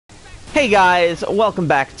Hey guys, welcome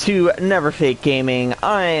back to Neverfate Gaming.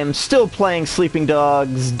 I am still playing Sleeping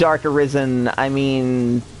Dogs Dark Arisen,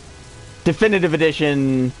 Definitive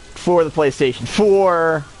Edition for the PlayStation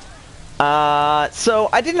 4. So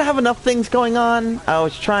I didn't have enough things going on. I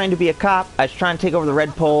was trying to be a cop, I was trying to take over the Red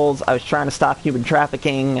Poles, I was trying to stop human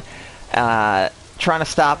trafficking, trying to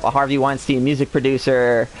stop a Harvey Weinstein music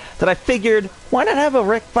producer, that I figured, why not have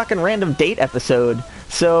a fucking random date episode?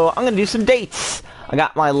 So I'm gonna do some dates. I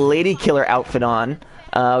got my lady killer outfit on.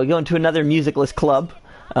 We go into another musicless club.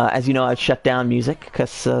 As you know, I've shut down music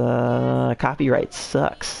because copyright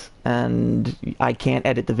sucks. And I can't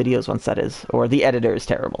edit the videos once that is. Or the editor is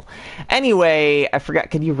terrible. Anyway, I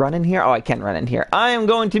forgot. Can you run in here? Oh, I can run in here. I am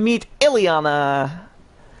going to meet Ileana.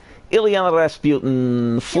 Ileana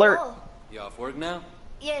Rasputin. Flirt. Hello. You off work now?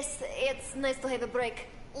 Yes, it's nice to have a break.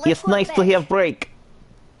 It's nice to have a break.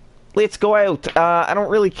 Let's go out. I don't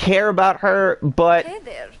really care about her, but... Hey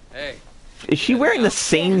there. Hey. Is she wearing the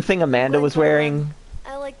same thing Amanda was wearing?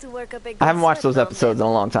 I like to work a big I haven't watched those episodes in a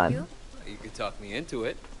long time. You could talk me into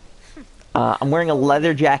it. I'm wearing a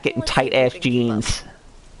leather jacket and tight-ass jeans.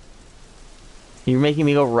 You're making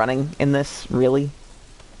me go running in this? Really?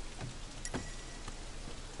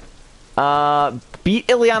 Beat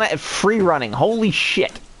Ileana at free running. Holy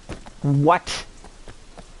shit. What?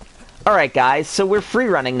 Alright guys, so we're free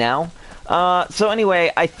running now. So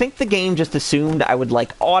anyway, I think the game just assumed I would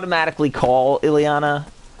like automatically call Ileana.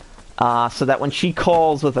 So that when she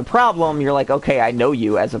calls with a problem, you're like, okay, I know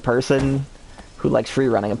you as a person who likes free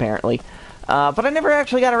running apparently. But I never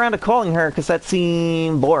actually got around to calling her because that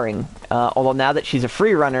seemed boring. Although now that she's a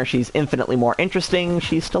free runner, she's infinitely more interesting.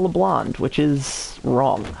 She's still a blonde, which is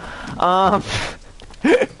wrong.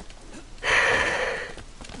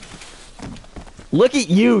 Look at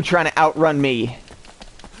you trying to outrun me.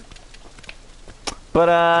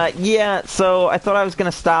 But, yeah, so I thought I was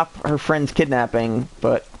going to stop her friend's kidnapping,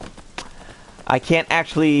 but I can't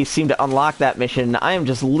actually seem to unlock that mission. I am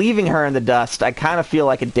just leaving her in the dust. I kind of feel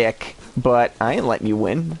like a dick, but I ain't letting you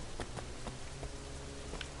win.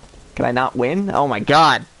 Can I not win? Oh my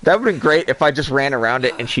god. That would have been great if I just ran around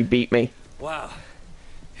it and she beat me. Wow.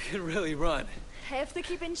 You can really run. Have to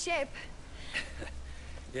keep in shape.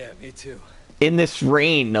 Yeah, me too. In this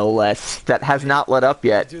rain, no less, that has not let up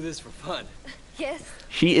yet. Do this for fun. Yes.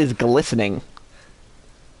 She is glistening.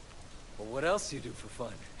 Well, what else do you do for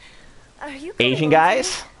fun? Are you Asian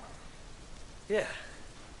guys? Yeah.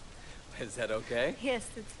 Is that okay? Yes,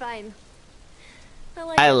 it's fine.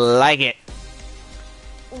 I like it.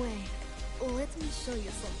 Wait, let me show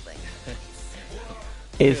you something.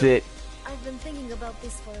 Is it? I've been thinking about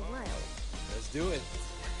this for a while. Let's do it.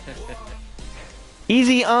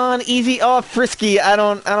 Easy on, easy off, frisky. I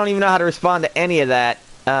don't even know how to respond to any of that.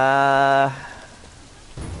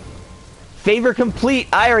 Favor complete.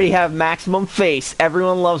 I already have maximum face.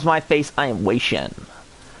 Everyone loves my face. I am Wei Shen.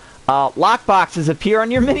 Lockboxes appear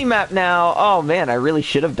on your minimap now. Oh man, I really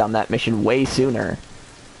should have done that mission way sooner.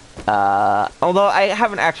 Although I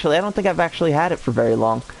haven't actually. I don't think I've actually had it for very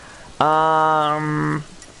long.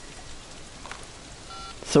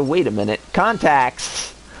 So wait a minute. Contacts.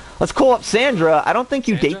 Let's call up Sandra. I don't think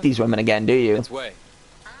you date these women again, do you? It's Wei.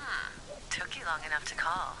 Took you long enough to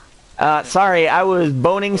call. Sorry, I was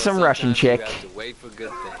boning some Russian chick. You have to wait for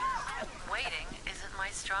good things. Waiting isn't my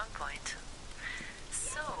strong point.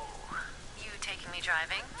 So, you taking me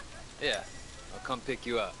driving? Yeah. I'll come pick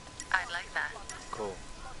you up. I'd like that. Cool.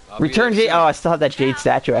 I'll be Return there Jade. Oh, I still have that Jade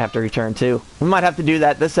statue I have to return too. We might have to do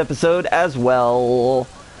that this episode as well.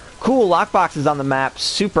 Cool, lockboxes on the map.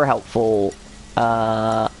 Super helpful.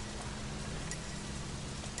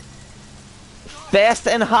 Fast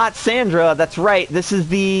and hot Sandra. That's right. This is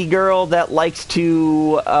the girl that likes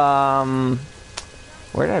to,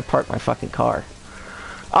 where did I park my fucking car?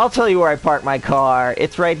 I'll tell you where I parked my car.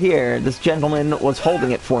 It's right here. This gentleman was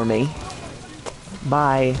holding it for me.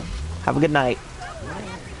 Bye. Have a good night.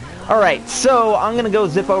 Alright, so I'm gonna go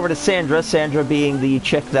zip over to Sandra. Sandra being the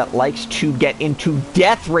chick that likes to get into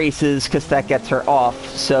death races because that gets her off.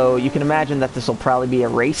 So you can imagine that this will probably be a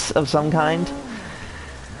race of some kind.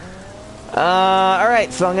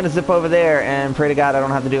 Alright, so I'm gonna zip over there and pray to God I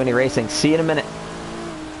don't have to do any racing. See you in a minute.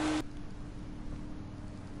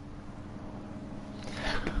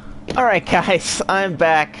 Alright guys, I'm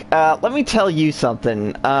back. Let me tell you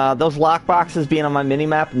something. Those lockboxes being on my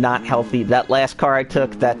minimap, not healthy. That last car I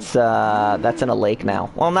took, that's in a lake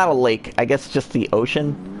now. Well, not a lake. I guess just the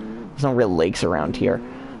ocean. There's no real lakes around here.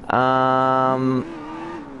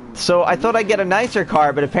 So I thought I'd get a nicer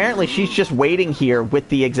car, but apparently she's just waiting here with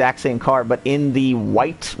the exact same car, but in the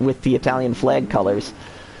white with the Italian flag colors.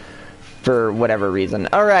 For whatever reason.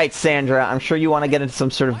 Alright, Sandra, I'm sure you want to get into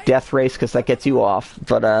some sort of death race because that gets you off,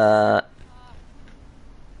 but,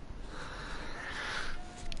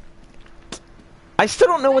 I still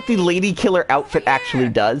don't know what the Lady Killer outfit actually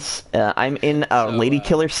does. I'm in a Lady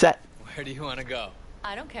Killer set. Where do you want to go?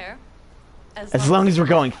 I don't care. As long as we're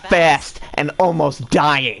going fast and almost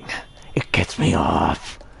dying, it gets me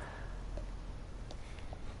off.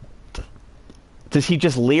 Does he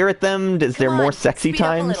just leer at them? Is there more sexy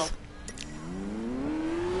times?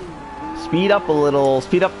 Speed up a little.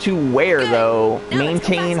 Speed up to where, though?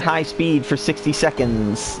 Maintain high speed for 60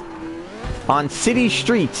 seconds. On city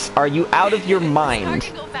streets, are you out of your mind?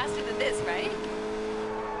 Car can go faster than this, right?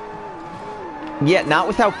 Yeah, not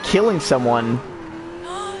without killing someone.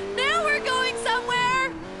 Now we're going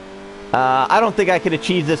somewhere! I don't think I could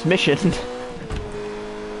achieve this mission.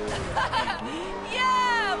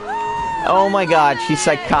 Yeah! Woo! Oh my god, she's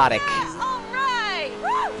psychotic. Alright!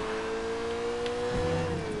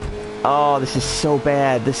 Oh, this is so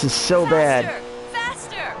bad. This is so bad.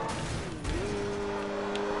 Faster!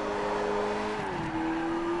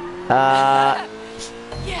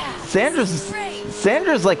 Yeah!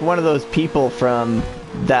 Sandra's like one of those people from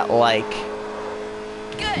that, like,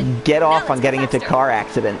 Good. get off Now on getting let's into go faster. car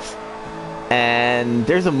accidents. And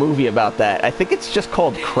there's a movie about that. I think it's just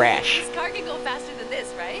called Crash. This car can go faster than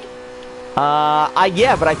this, right?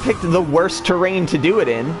 Yeah, but I picked the worst terrain to do it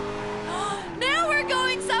in. Now we're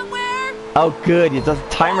going somewhere! Oh, good. The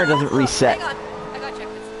timer doesn't reset. Hang on. I gotta check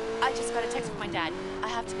this. I just got a text from my dad. I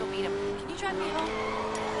have to go meet him. Can you drive me home?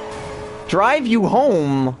 Drive you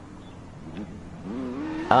home?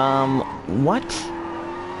 What?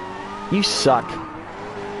 You suck.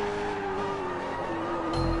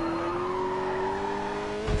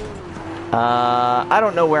 I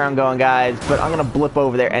don't know where I'm going, guys, but I'm gonna blip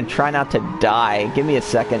over there and try not to die. Give me a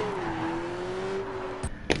second.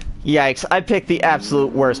 Yikes, I picked the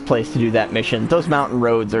absolute worst place to do that mission. Those mountain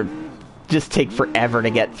roads just take forever to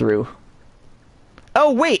get through.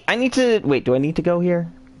 Oh, wait, wait, do I need to go here?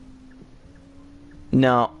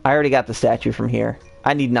 No, I already got the statue from here.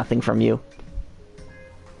 I need nothing from you.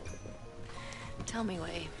 Tell me,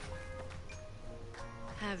 Wei.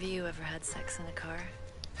 Have you ever had sex in a car?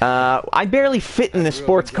 I barely fit in this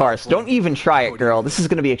sports car, so don't even try it, girl. This is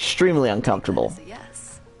gonna be extremely uncomfortable. That is a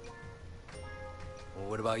yes. Well,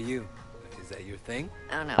 what about you? Is that your thing?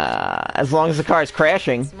 I don't know. As long as the car is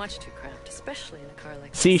crashing. It's much too cramped, especially in a car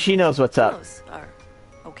like See, this. she knows what's up. Clothes are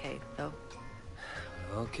okay, though.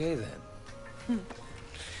 Okay then.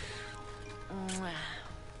 Mwah.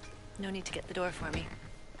 No need to get the door for me.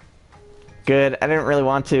 Good, I didn't really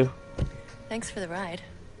want to. Thanks for the ride.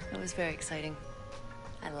 It was very exciting.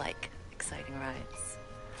 I like exciting rides.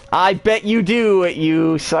 I bet you do,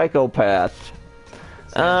 you psychopath.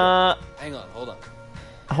 Hang on, hold on.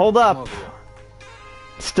 Hold Come up. over here.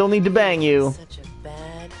 Still need to bang you. Such a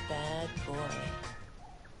bad, bad boy.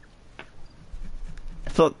 I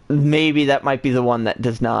thought maybe that might be the one that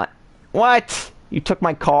does not. What? You took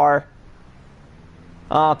my car.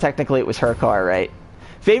 Oh, technically it was her car, right?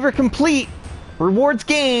 Favor complete. Rewards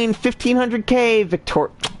gained. 1500k.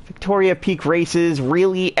 Victoria Peak races.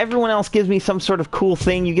 Really? Everyone else gives me some sort of cool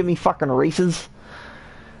thing. You give me fucking races?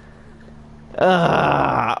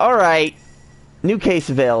 Alright. New case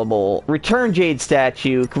available. Return Jade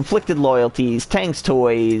statue. Conflicted loyalties. Tang's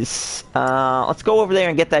toys. Let's go over there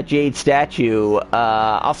and get that Jade statue.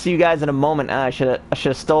 I'll see you guys in a moment. I should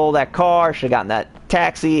have stole that car. Should have gotten that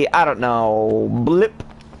taxi. I don't know. Blip.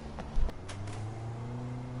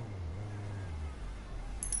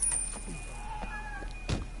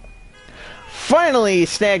 Finally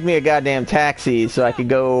snagged me a goddamn taxi so I could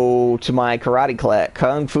go to my karate class,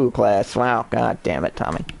 kung fu class. Wow, god damn it,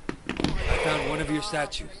 Tommy. I found one of your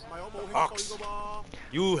statues. Ox,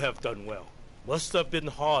 you have done well. Must have been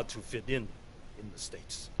hard to fit in the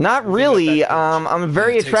States. Not really. I'm a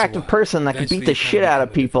very It takes a attractive while. person that can beat the Eventually, you shit kinda out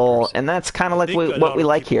of become a different people, person. and that's kind of like Think a what lot we of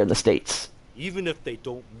like people here in the do. States. Even if they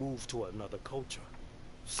don't move to another culture.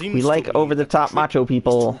 Seems We to like me over-the-top that the macho trick is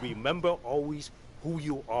people. to remember always who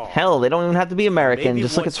you are. Hell, they don't even have to be American. Maybe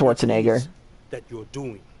Just look at what it Schwarzenegger. is that you're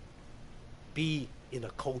doing. Be in a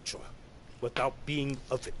culture without being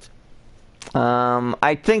of it.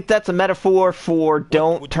 I think that's a metaphor for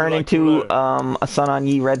don't would you turn like to into learn? a Sun On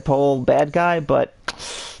Yi Red Pole bad guy, but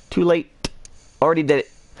too late. Already did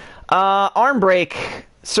it. Arm break.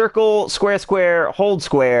 Circle, square, square, hold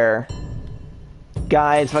square.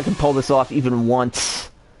 Guys, if I can pull this off even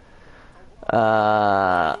once.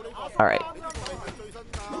 Alright.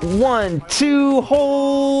 1, 2,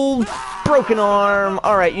 hold, broken arm.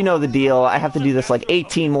 Alright, you know the deal. I have to do this like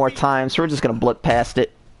 18 more times, so we're just gonna blip past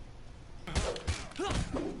it.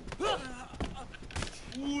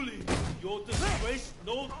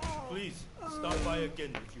 Please, stop by again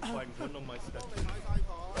if you find one of my statues.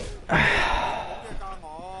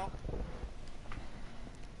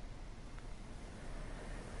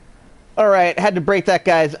 Alright, had to break that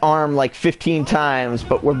guy's arm like 15 times,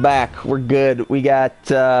 but we're back. We're good. We got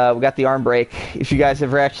the arm break. If you guys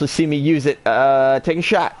ever actually see me use it, take a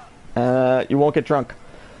shot. You won't get drunk.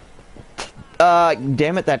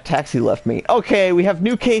 Damn it, that taxi left me. Okay, we have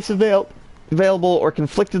new case available or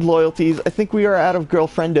conflicted loyalties. I think we are out of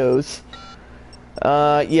girlfriendos.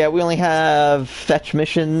 Yeah, we only have fetch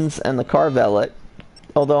missions and the car valet.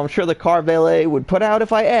 Although I'm sure the car valet would put out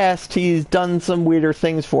if I asked. He's done some weirder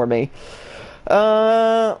things for me.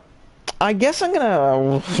 I guess I'm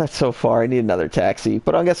gonna... That's so far. I need another taxi.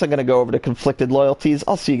 But I guess I'm gonna go over to conflicted loyalties.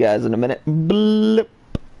 I'll see you guys in a minute. Blip.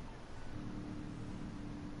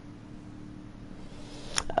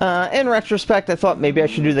 In retrospect, I thought maybe I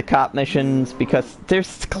should do the cop missions because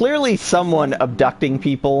there's clearly someone abducting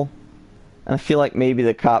people. And I feel like maybe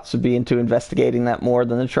the cops would be into investigating that more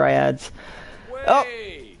than the triads. Oh,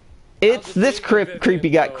 it's this creepy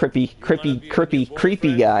guy, creepy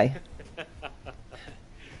guy.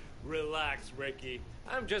 Relax, Ricky.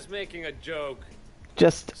 I'm just making a joke.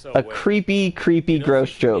 Just a creepy,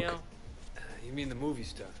 gross joke. You mean the movie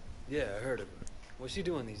star? Yeah, I heard of her. What's she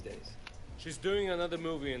doing these days? She's doing another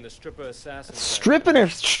movie in the stripper assassin.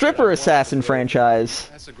 Stripper assassin franchise.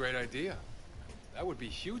 That's a great idea. That would be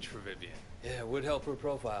huge for Vivian. Yeah, it would help her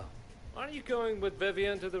profile. Aren't you going with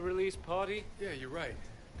Vivian to the release party? Yeah, you're right.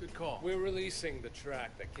 Good call. We're releasing the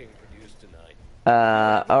track that King produced tonight.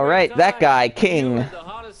 Alright, that guy, King,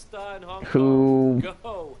 who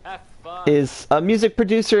is a music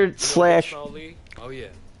producer slash... Oh yeah,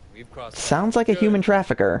 we've crossed... Sounds like a human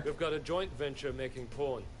trafficker. We've got a joint venture making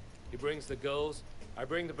porn. He brings the girls, I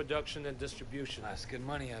bring the production and distribution. That's good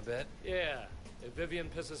money, I bet. Yeah, if Vivian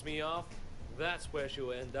pisses me off, that's where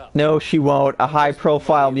she'll end up. No, she won't. A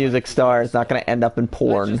high-profile music star is not going to end up in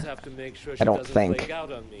porn. I just have to make sure she I don't doesn't think. flake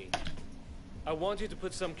out on me. I want you to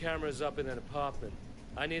put some cameras up in an apartment.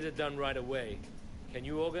 I need it done right away. Can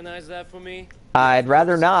you organize that for me? I'd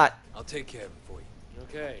rather not. I'll take care of it for you.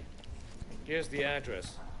 Okay. Here's the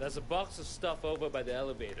address. There's a box of stuff over by the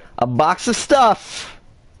elevator. A box of stuff!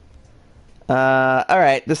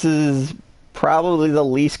 Alright, this is probably the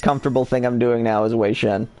least comfortable thing I'm doing now is Wei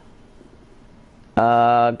Shen.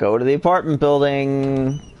 Go to the apartment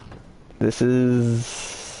building. This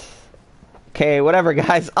is... Okay, whatever,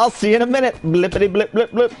 guys. I'll see you in a minute. Blippity blip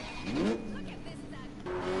blip blip.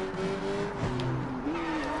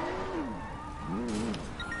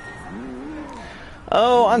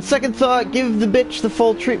 Oh, on second thought, give the bitch the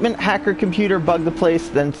full treatment. Hacker computer, bug the place,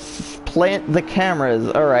 then plant the cameras.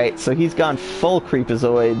 Alright, so he's gone full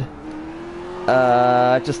creepazoid.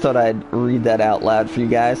 I just thought I'd read that out loud for you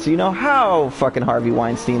guys, so you know how fucking Harvey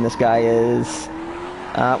Weinstein this guy is.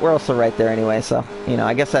 We're also right there anyway, so, you know,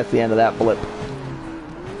 I guess that's the end of that blip.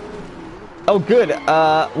 Oh, good.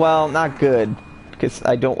 Well, not good, because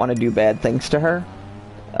I don't want to do bad things to her.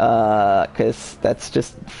 Because that's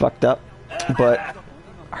just fucked up. But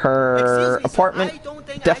her apartment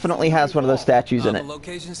definitely has one of those statues in it.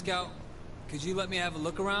 Location scout, could you let me have a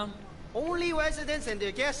look around? Only residents and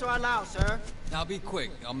their guests are allowed, sir. Now be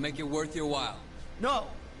quick. I'll make it worth your while. No,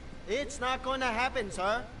 it's not gonna happen,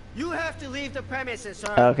 sir. You have to leave the premises,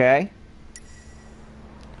 sir. Okay.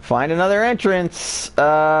 Find another entrance.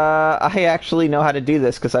 I actually know how to do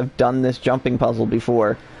this because I've done this jumping puzzle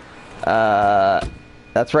before.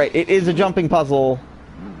 That's right. It is a jumping puzzle.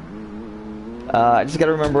 I just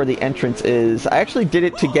gotta remember where the entrance is. I actually did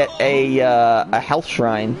it to get a health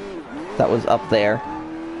shrine that was up there.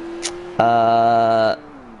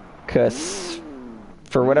 Cause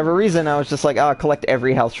for whatever reason I was just like, oh, I'll collect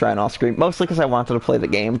every health shrine off screen. Mostly because I wanted to play the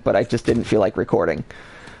game, but I just didn't feel like recording.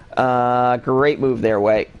 Great move there,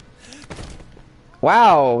 Wei.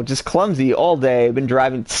 Wow, just clumsy all day. Been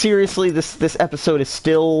driving. Seriously, this episode is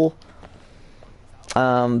still...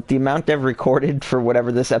 the amount I've recorded for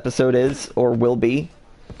whatever this episode is, or will be,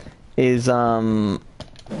 is,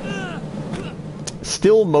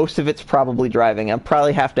 still most of it's probably driving. I'll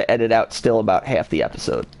probably have to edit out still about half the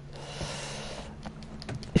episode.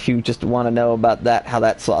 If you just want to know about that, how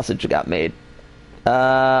that sausage got made.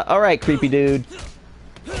 Alright, creepy dude.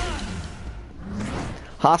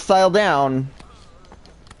 Hostile down.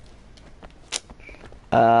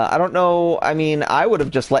 I don't know, I mean, I would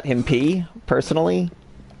have just let him pee, personally.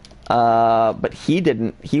 But he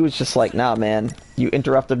didn't. He was just like, nah, man, you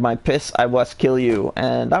interrupted my piss, I must kill you.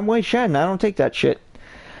 And I'm Wei Shen, I don't take that shit.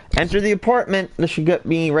 Enter the apartment. This should get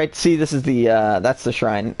me right. See, this is the, that's the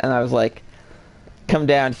shrine. And I was like, come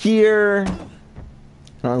down here.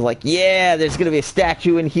 And I was like, yeah, there's gonna be a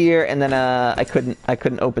statue in here, and then I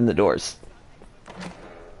couldn't open the doors.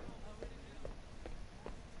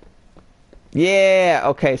 Yeah,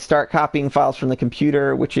 okay, start copying files from the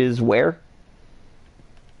computer, which is where?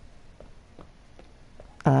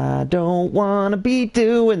 I don't wanna be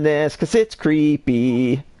doing this, 'cause it's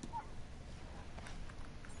creepy.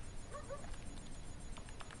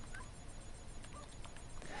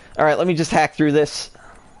 Alright, let me just hack through this.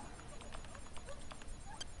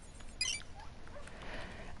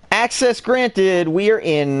 Access granted, we are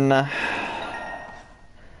in.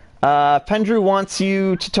 Pendrew wants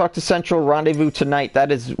you to talk to Central Rendezvous tonight.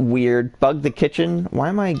 That is weird. Bug the kitchen. Why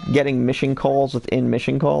am I getting mission calls within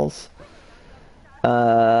mission calls?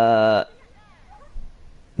 That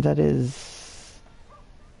is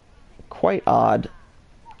quite odd.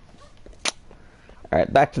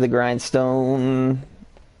 Alright, back to the grindstone.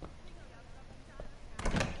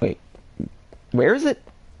 Wait. Where is it?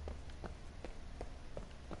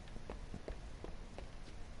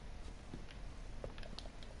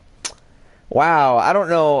 Wow, I don't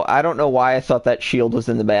know why I thought that shield was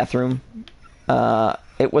in the bathroom.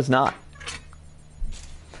 It was not.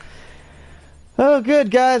 Oh, good,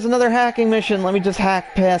 guys, another hacking mission. Let me just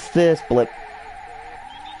hack past this blip.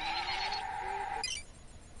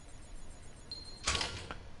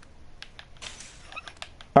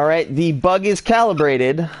 Alright, the bug is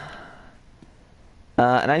calibrated.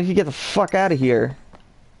 And I need to get the fuck out of here.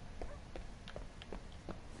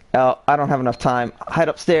 Oh, I don't have enough time. Hide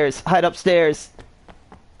upstairs. Hide upstairs.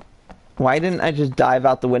 Why didn't I just dive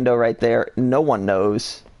out the window right there? No one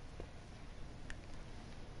knows.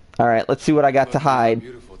 Alright, let's see what I got to hide.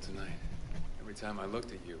 Beautiful tonight. Every time I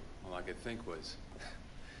looked at you, all I could think was,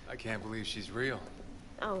 I can't believe she's real.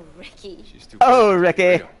 Oh, Ricky. She's too Oh, good to be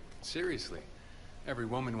Ricky. real. Seriously. Every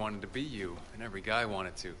woman wanted to be you, and every guy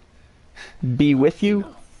wanted to. Be with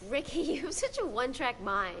you? Ricky, you have such a one-track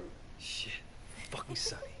mind. Shit. Fucking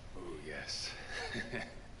Sonny. Oh, yes.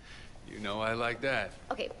 You know I like that.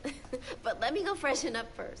 Okay, but let me go freshen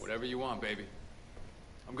up first. Whatever you want, baby.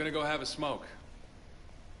 I'm gonna go have a smoke.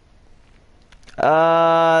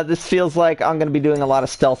 This feels like I'm gonna be doing a lot of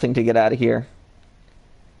stealthing to get out of here.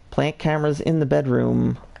 Plant cameras in the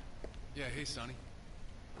bedroom. Yeah, hey, Sonny.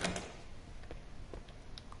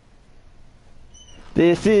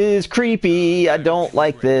 This is creepy. I don't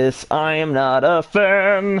like this. I am not a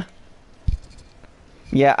fan.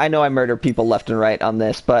 Yeah, I know I murder people left and right on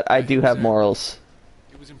this, but I do have morals.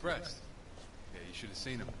 He was impressed. Yeah, you should have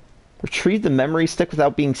seen him. Retrieve the memory stick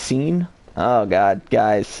without being seen? Oh god,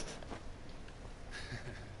 guys.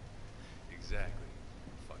 Exactly.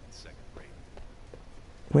 Fucking second rate.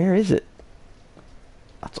 Where is it?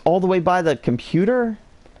 That's all the way by the computer?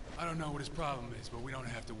 I don't know what his problem is, but we don't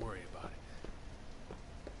have to worry about it.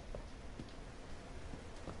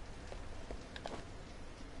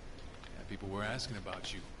 Yeah, people were asking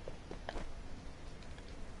about you.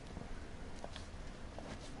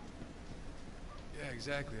 Yeah,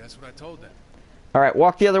 exactly. That's what I told them. Alright,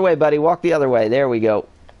 walk the other way, buddy. Walk the other way. There we go.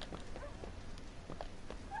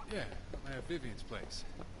 Yeah, I'm at Vivian's place.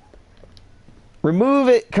 Remove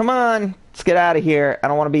it. Come on. Let's get out of here. I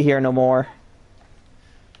don't want to be here no more.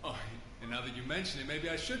 Oh, and now that you mention it, maybe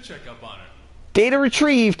I should check up on her. Data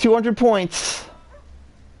retrieved. 200 points.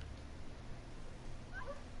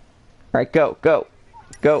 Alright, go. Go.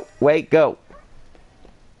 Go. Wait, go.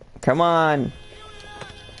 Come on.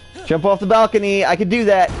 Jump off the balcony. I can do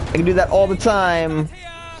that. I can do that all the time.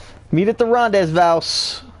 Meet at the rendezvous.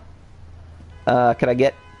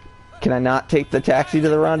 Can I not take the taxi to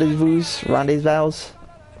the rendezvous?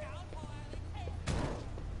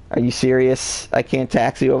 Are you serious? I can't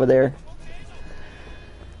taxi over there.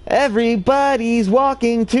 Everybody's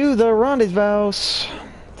walking to the rendezvous.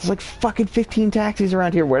 There's like fucking 15 taxis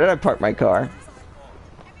around here. Where did I park my car?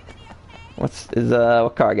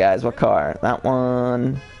 What car, guys? What car? That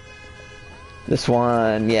one. This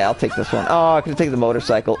one. Yeah, I'll take this one. Oh, I could take the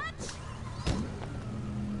motorcycle.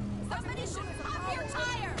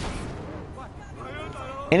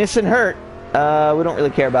 Innocent hurt. We don't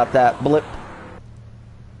really care about that. Blip.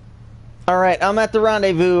 Alright, I'm at the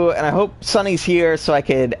rendezvous, and I hope Sonny's here so I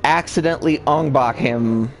could accidentally ongbok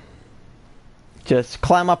him. Just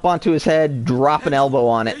climb up onto his head, drop an elbow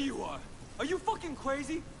on it. There you are. Are you fucking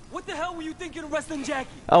crazy? What the hell were you thinking of arresting Jackie?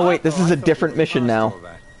 Oh wait, this is a different mission now.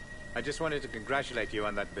 I just wanted to congratulate you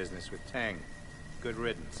on that business with Tang. Good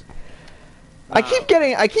riddance. I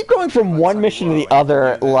keep going from one mission to the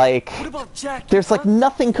other, like, What about Jackie? there's like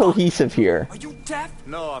nothing cohesive here. Are you deaf?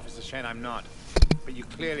 No, Officer Shen, I'm not. But you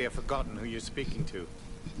clearly have forgotten who you're speaking to.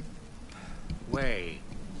 Wait.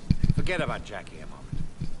 Forget about Jackie a moment.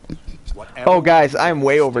 Whatever Oh, guys, we do I'm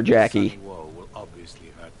way over Jackie. Sonny Woe will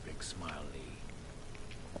obviously hurt Big Smile Lee.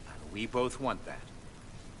 And we both want that.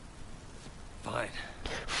 Fine.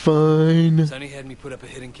 Fine. Sonny had me put up a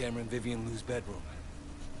hidden camera in Vivian Lou's bedroom.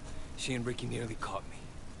 She and Ricky nearly caught me.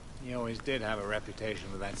 He always did have a reputation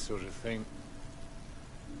for that sort of thing.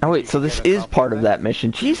 Oh wait, so this is part of that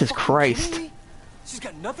mission. Jesus Fucking Christ. kidding me? She's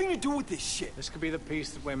got nothing to do with this shit. This could be the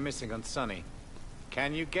piece that we're missing on Sonny.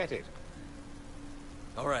 Can you get it?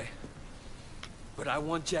 All right. But I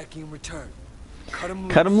want Jackie in return. Cut him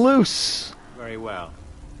loose. Cut him loose. Very well.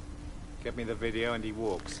 Get me the video and he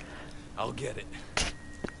walks. I'll get it.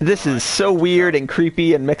 This is so weird and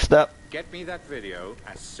creepy and mixed up. Get me that video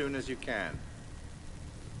as soon as you can.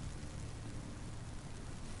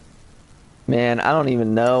 Man, I don't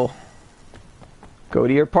even know. Go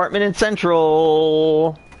to your apartment in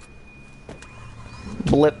Central.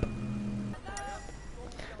 Blip.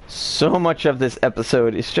 So much of this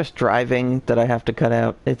episode is just driving that I have to cut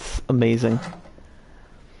out. It's amazing.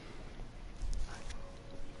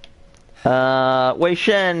 Wei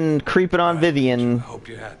Shen creeping on Vivian. Hope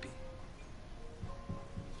you're happy.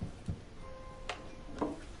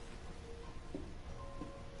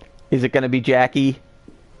 Is it gonna be Jackie?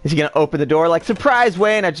 Is he gonna open the door like, surprise,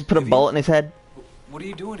 Wei, and I just put a bullet in his head? What are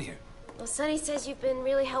you doing here? Well, Sonny says you've been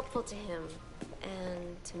really helpful to him.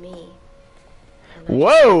 And to me. And I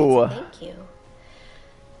Whoa! just wanted to thank you.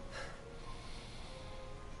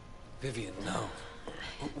 Vivian, no.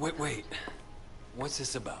 Wait. What's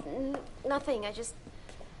this about? Nothing, I just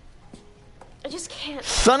can't.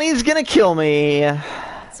 Sonny's gonna kill me.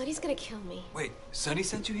 Sonny's gonna kill me. Wait, Sonny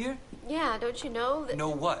sent you here? Yeah, don't you know? That Know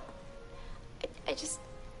what?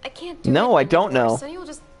 I can't do it No, I don't anymore. know. Sonny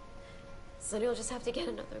will just have to get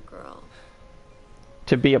another girl.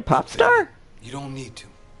 To be a pop star? You don't need to.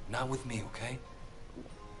 Not with me, okay?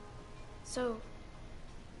 So,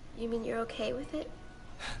 you mean you're okay with it?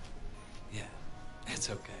 Yeah, it's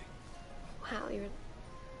okay. Wow,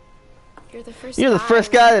 you're the first. You're the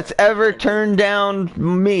first guy that's ever turned down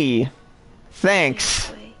me. Thanks.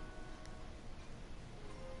 Anyway.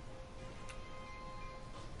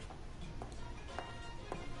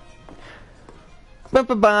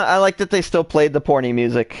 I like that they still played the porny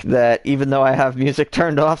music, that even though I have music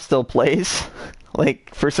turned off, still plays.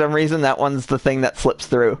 Like, for some reason, that one's the thing that slips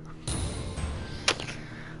through.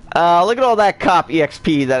 Look at all that cop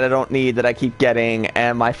EXP that I don't need, that I keep getting,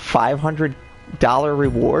 and my $500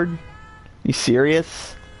 reward? You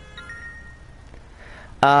serious?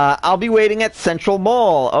 I'll be waiting at Central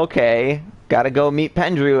Mall. Okay, gotta go meet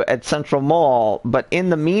Pendrew at Central Mall, but in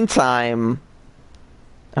the meantime...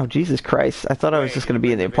 Oh, Jesus Christ. I thought I was just going to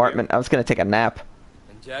be in the apartment. I was going to take a nap.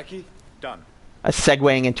 And Jackie? Done. I was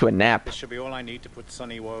segueing into a nap. This should be all I need to put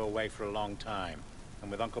Sonny Woe away for a long time. And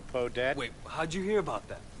with Uncle Po dead... Wait, how'd you hear about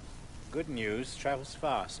that? Good news travels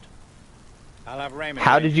fast. I'll have Raymond...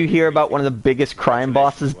 How did you hear about one of the biggest crime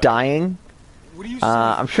bosses dying? What are you saying?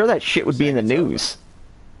 I'm sure that shit would be in the news.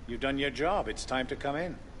 You've done your job. It's time to come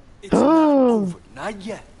in. It's not over. Not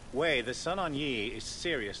yet. Wei, the Sun on Yi is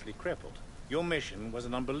seriously crippled. Your mission was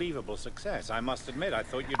an unbelievable success. I must admit, I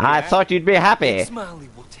thought you'd be happy. thought you'd be happy. Big Smiley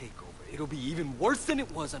will take over. It'll be even worse than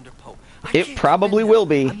it was under Poe. It probably will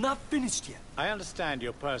be. I'm not finished yet. I understand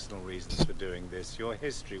your personal reasons for doing this, your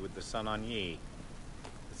history with the Sun on Yi.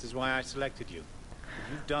 This is why I selected you.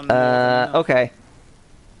 You've done more than enough. Okay.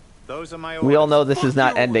 Those are my orders. We all know this is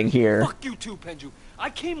not your ending orders. here. Fuck you too, Pendrew. I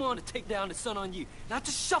came on to take down the Sun on Yi, not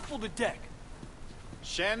to shuffle the deck.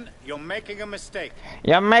 Shen, you're making a mistake.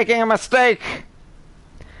 You're making a mistake.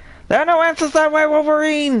 There are no answers that way,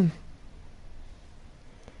 Wolverine.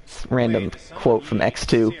 Random quote from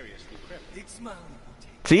X2. Big Smiley will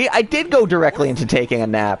take See, I did go directly into taking a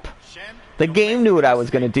nap. The game knew what I was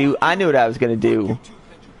going to do. I knew what I was going to do.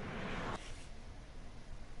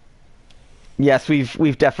 Yes,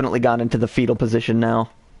 we've definitely gone into the fetal position now.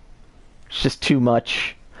 It's just too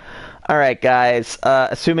much. Alright guys,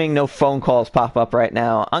 assuming no phone calls pop up right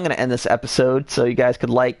now, I'm going to end this episode so you guys could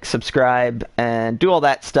like, subscribe, and do all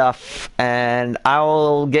that stuff, and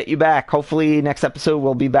I'll get you back. Hopefully next episode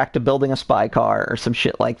we'll be back to building a spy car or some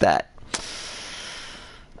shit like that.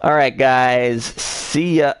 Alright guys,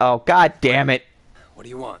 see ya. Oh, god damn it. What do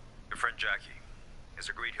you want? Your friend Jackie has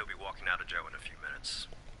agreed he'll be walking out of jail in a few minutes.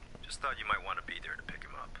 Just thought you might want to be there to pick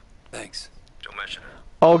him up. Thanks. Don't mention it.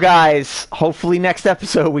 Oh, guys, hopefully next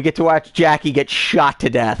episode we get to watch Jackie get shot to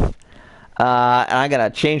death. And I'm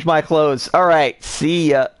gonna change my clothes. Alright,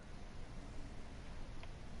 see ya.